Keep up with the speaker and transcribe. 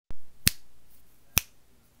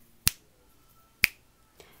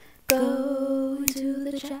Go to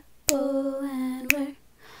the chapel and we're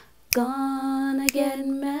gonna get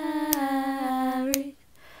married.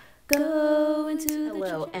 Go into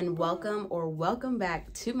Hello and welcome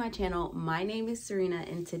back to my channel. My name is Serena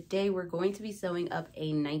and today we're going to be sewing up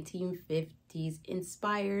a 1950s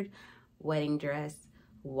inspired wedding dress.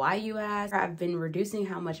 Why, you ask? I've been reducing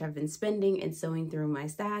how much I've been spending and sewing through my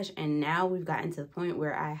stash, and now we've gotten to the point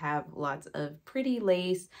where I have lots of pretty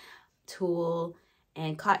lace, tulle,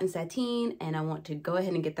 and cotton sateen, and I want to go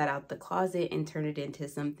ahead and get that out the closet and turn it into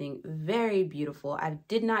something very beautiful. I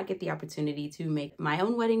did not get the opportunity to make my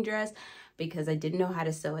own wedding dress because I didn't know how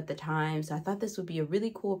to sew at the time, so I thought this would be a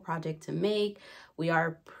really cool project to make. We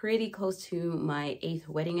are pretty close to my 8th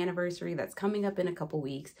wedding anniversary that's coming up in a couple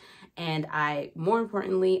weeks, and more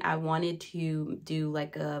importantly, I wanted to do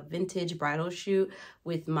like a vintage bridal shoot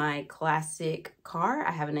with my classic car.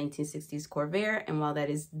 I have a 1960s Corvair, and while that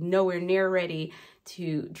is nowhere near ready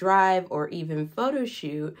to drive or even photo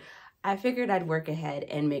shoot, I figured I'd work ahead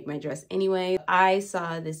and make my dress anyway. I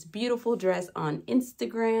saw this beautiful dress on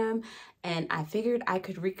Instagram and I figured I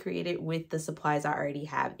could recreate it with the supplies I already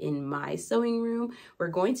have in my sewing room. We're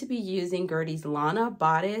going to be using Gertie's Lana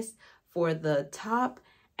bodice for the top,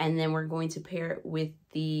 and then we're going to pair it with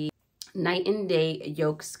the Night and Day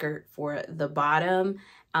yoke skirt for the bottom.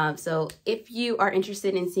 So if you are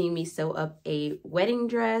interested in seeing me sew up a wedding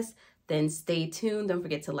dress, then stay tuned. Don't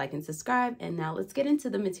forget to like and subscribe. And now let's get into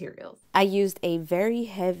the materials. I used a very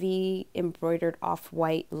heavy embroidered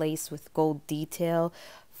off-white lace with gold detail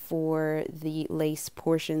for the lace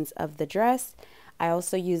portions of the dress. I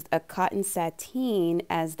also used a cotton sateen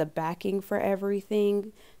as the backing for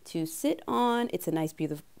everything to sit on. It's a nice,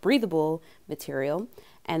 beautiful, breathable material.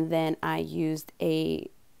 And then I used a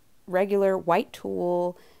regular white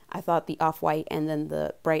tulle. I thought the off-white and then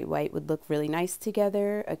the bright white would look really nice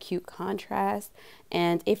together, a cute contrast.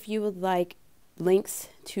 And if you would like links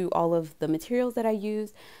to all of the materials that I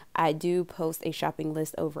use, I do post a shopping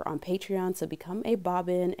list over on Patreon, so become a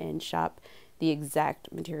bobbin and shop the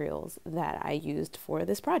exact materials that I used for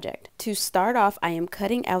this project. To start off, I am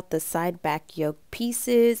cutting out the side back yoke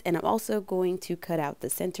pieces, and I'm also going to cut out the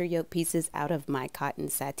center yoke pieces out of my cotton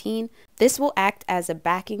sateen. This will act as a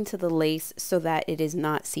backing to the lace so that it is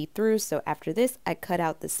not see-through. So after this, I cut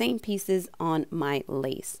out the same pieces on my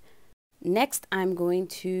lace. Next, I'm going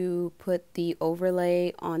to put the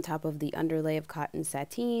overlay on top of the underlay of cotton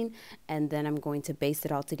sateen, and then I'm going to baste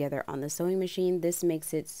it all together on the sewing machine. This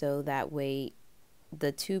makes it so that way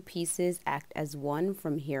the two pieces act as one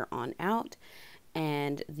from here on out,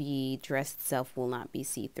 and the dress itself will not be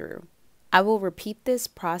see-through. I will repeat this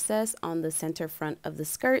process on the center front of the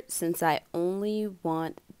skirt since I only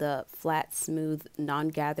want the flat, smooth,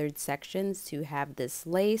 non-gathered sections to have this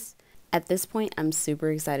lace. At this point, I'm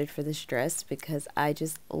super excited for this dress because I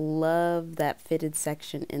just love that fitted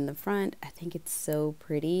section in the front. I think it's so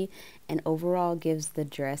pretty and overall gives the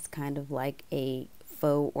dress kind of like a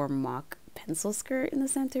faux or mock pencil skirt in the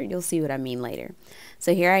center. You'll see what I mean later.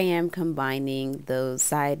 So here I am combining those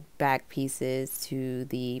side back pieces to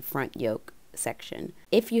the front yoke section.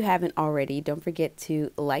 If you haven't already, don't forget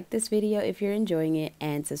to like this video if you're enjoying it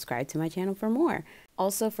and subscribe to my channel for more.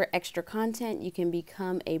 Also, for extra content, you can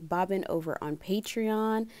become a bobbin over on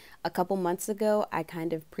Patreon. A couple months ago, I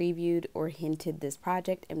kind of previewed or hinted this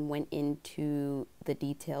project and went into the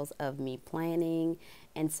details of me planning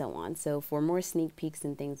and so on. So for more sneak peeks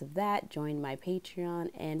and things of that, join my Patreon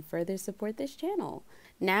and further support this channel.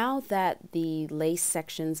 Now that the lace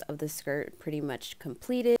sections of the skirt pretty much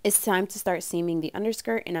completed, it's time to start seaming the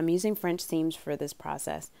underskirt, and I'm using French seams for this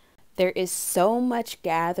process. There is so much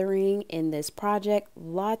gathering in this project,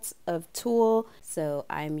 lots of tulle, so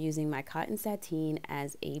I'm using my cotton sateen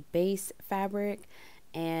as a base fabric,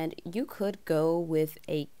 and you could go with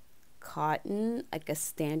a cotton, like a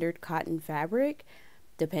standard cotton fabric,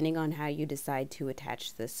 depending on how you decide to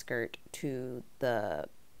attach the skirt to the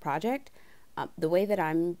project. The way that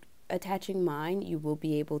I'm attaching mine, you will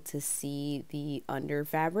be able to see the under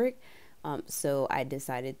fabric. So I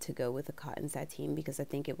decided to go with a cotton sateen because I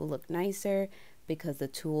think it will look nicer because the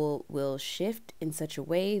tulle will shift in such a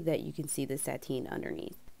way that you can see the sateen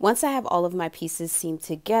underneath. Once I have all of my pieces seamed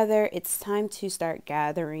together, it's time to start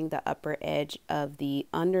gathering the upper edge of the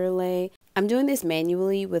underlay. I'm doing this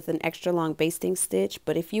manually with an extra long basting stitch,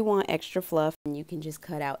 but if you want extra fluff, you can just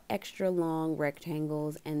cut out extra long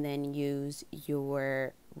rectangles and then use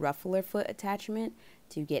your ruffler foot attachment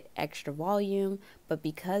to get extra volume. But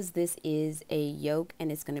because this is a yoke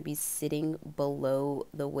and it's going to be sitting below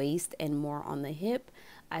the waist and more on the hip,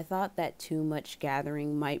 I thought that too much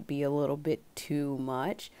gathering might be a little bit too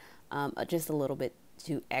much, just a little bit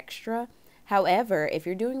too extra. However, if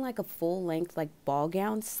you're doing like a full length, like ball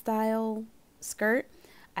gown style skirt,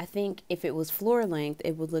 I think if it was floor length,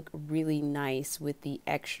 it would look really nice with the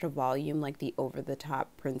extra volume, like the over the top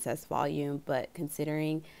princess volume. But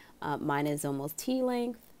considering mine is almost T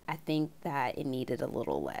length, I think that it needed a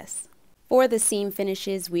little less. For the seam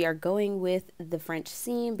finishes, we are going with the French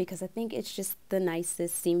seam because I think it's just the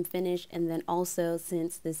nicest seam finish. And then also,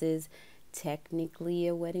 since this is technically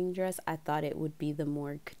a wedding dress, I thought it would be the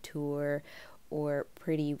more couture or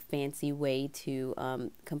pretty fancy way to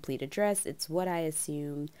complete a dress. It's what I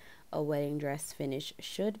assumed a wedding dress finish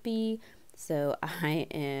should be. So I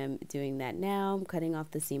am doing that now. I'm cutting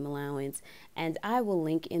off the seam allowance, and I will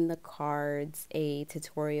link in the cards a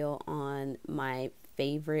tutorial on my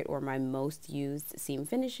favorite or my most used seam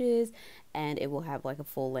finishes, and it will have like a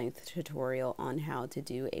full length tutorial on how to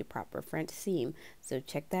do a proper French seam. So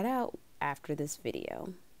check that out after this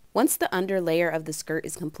video. Once the under layer of the skirt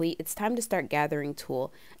is complete, it's time to start gathering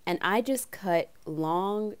tulle. And I just cut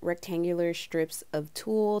long rectangular strips of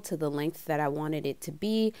tulle to the length that I wanted it to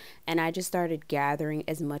be. And I just started gathering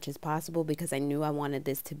as much as possible because I knew I wanted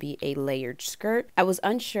this to be a layered skirt. I was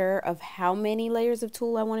unsure of how many layers of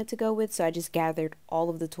tulle I wanted to go with, so I just gathered all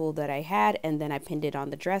of the tulle that I had, and then I pinned it on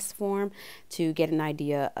the dress form to get an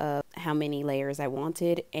idea of how many layers I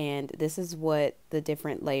wanted. And this is what the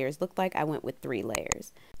different layers looked like. I went with 3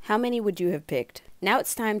 layers. How many would you have picked? Now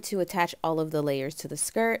it's time to attach all of the layers to the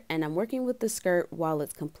skirt, and I'm working with the skirt while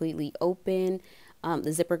it's completely open.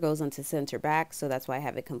 The zipper goes onto center back, so that's why I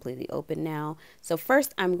have it completely open now. So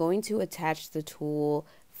first I'm going to attach the tulle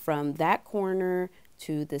from that corner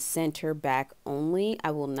to the center back only. I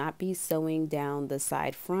will not be sewing down the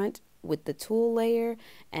side front with the tulle layer,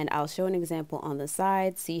 and I'll show an example on the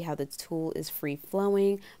side. See how the tulle is free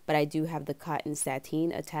flowing, but I do have the cotton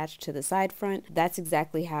sateen attached to the side front. That's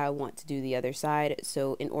exactly how I want to do the other side.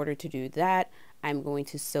 So in order to do that, I'm going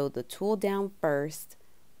to sew the tulle down first,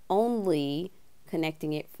 only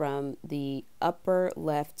connecting it from the upper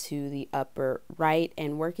left to the upper right,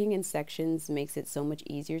 and working in sections makes it so much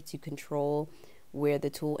easier to control where the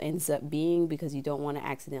tulle ends up being because you don't want to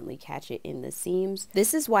accidentally catch it in the seams.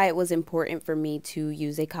 This is why it was important for me to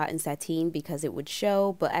use a cotton sateen, because it would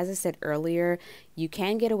show. But as I said earlier, you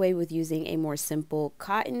can get away with using a more simple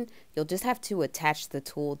cotton. You'll just have to attach the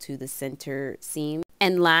tulle to the center seam.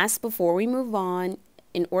 And last, before we move on,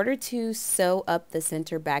 in order to sew up the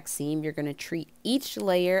center back seam, you're going to treat each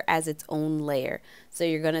layer as its own layer. So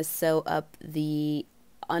you're going to sew up the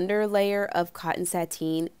under layer of cotton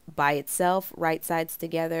sateen by itself, right sides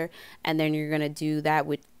together, and then you're going to do that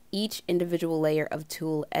with each individual layer of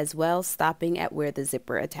tulle as well, stopping at where the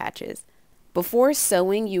zipper attaches. Before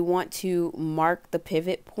sewing, you want to mark the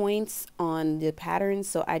pivot points on the pattern,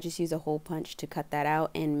 so I just use a hole punch to cut that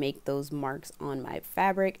out and make those marks on my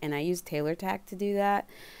fabric, and I use tailor tack to do that.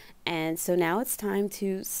 And so now it's time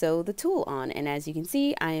to sew the tulle on, and as you can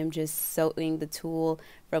see, I am just sewing the tulle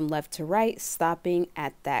from left to right, stopping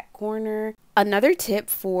at that corner. Another tip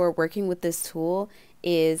for working with this tulle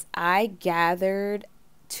is I gathered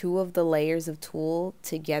 2 of the layers of tulle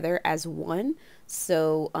together as one.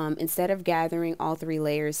 So instead of gathering all 3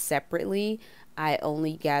 layers separately, I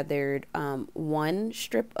only gathered 1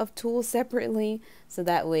 strip of tulle separately, so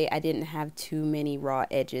that way I didn't have too many raw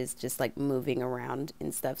edges just like moving around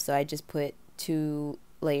and stuff. So I just put 2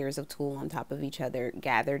 layers of tulle on top of each other,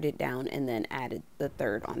 gathered it down, and then added the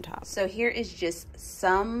 3rd on top. So here is just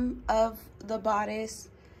some of the bodice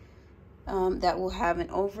that will have an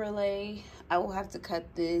overlay. I will have to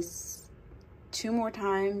cut this 2 more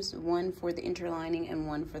times, one for the interlining and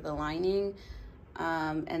one for the lining.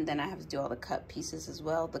 And then I have to do all the cup pieces as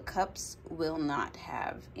well. The cups will not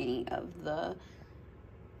have any of the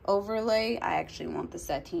overlay. I actually want the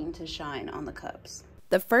sateen to shine on the cups.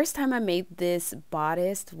 The first time I made this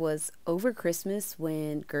bodice was over Christmas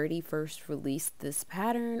when Gertie first released this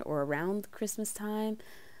pattern, or around Christmas time.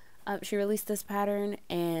 She released this pattern,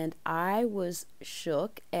 and I was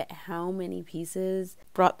shook at how many pieces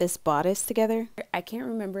brought this bodice together. I can't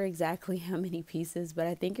remember exactly how many pieces, but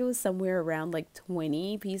I think it was somewhere around like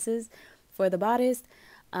 20 pieces for the bodice.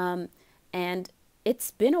 And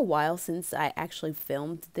it's been a while since I actually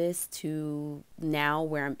filmed this to now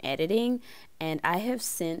where I'm editing, and I have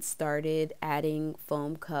since started adding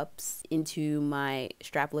foam cups into my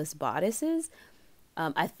strapless bodices.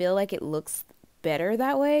 I feel like it looks better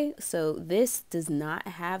that way. So this does not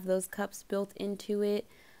have those cups built into it.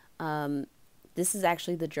 This is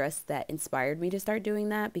actually the dress that inspired me to start doing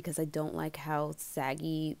that, because I don't like how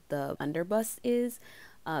saggy the underbust is.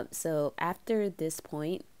 So after this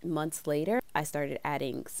point, months later, I I started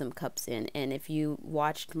adding some cups in. And if you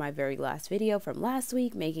watched my very last video from last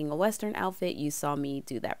week, making a Western outfit, you saw me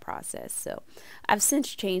do that process. So I've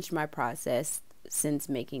since changed my process since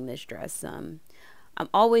making this dress. I'm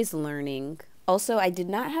always learning. Also, I did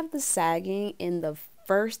not have the sagging in the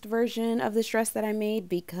first version of this dress that I made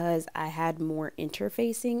because I had more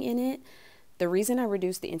interfacing in it. The reason I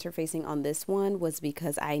reduced the interfacing on this one was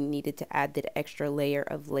because I needed to add the extra layer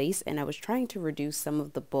of lace, and I was trying to reduce some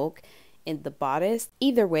of the bulk in the bodice.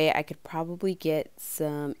 Either way, I could probably get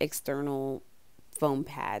some external foam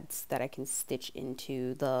pads that I can stitch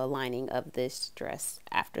into the lining of this dress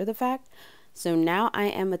after the fact. So now I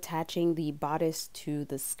am attaching the bodice to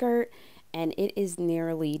the skirt, and it is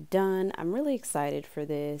nearly done. I'm really excited for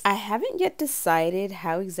this. I haven't yet decided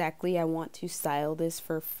how exactly I want to style this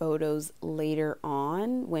for photos later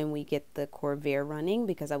on when we get the corvair running,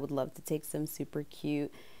 because I would love to take some super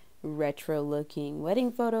cute retro looking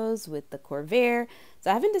wedding photos with the corvair.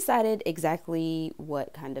 So I haven't decided exactly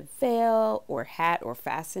what kind of veil or hat or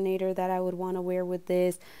fascinator that I would want to wear with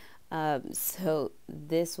this. So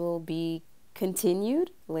this will be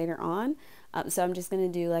continued later on. So I'm just going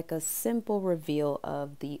to do like a simple reveal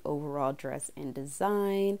of the overall dress and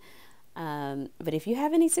design. But if you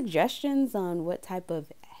have any suggestions on what type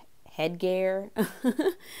of headgear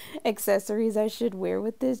accessories I should wear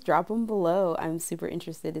with this, drop them below. I'm super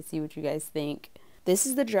interested to see what you guys think. This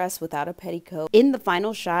is the dress without a petticoat. In the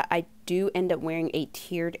final shot, I do end up wearing a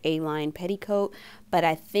tiered A-line petticoat, but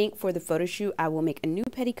I think for the photo shoot, I will make a new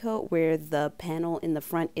petticoat where the panel in the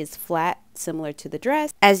front is flat, similar to the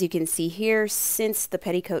dress. As you can see here, since the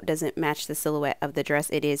petticoat doesn't match the silhouette of the dress,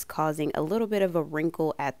 it is causing a little bit of a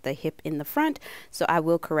wrinkle at the hip in the front, so I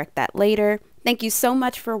will correct that later. Thank you so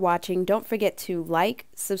much for watching. Don't forget to like,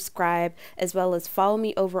 subscribe, as well as follow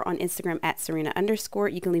me over on Instagram at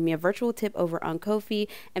 @SewRena_. You can leave me a virtual tip over on Ko-fi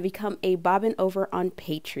and become a bobbin over on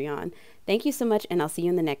Patreon. Thank you so much, and I'll see you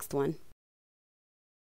in the next one.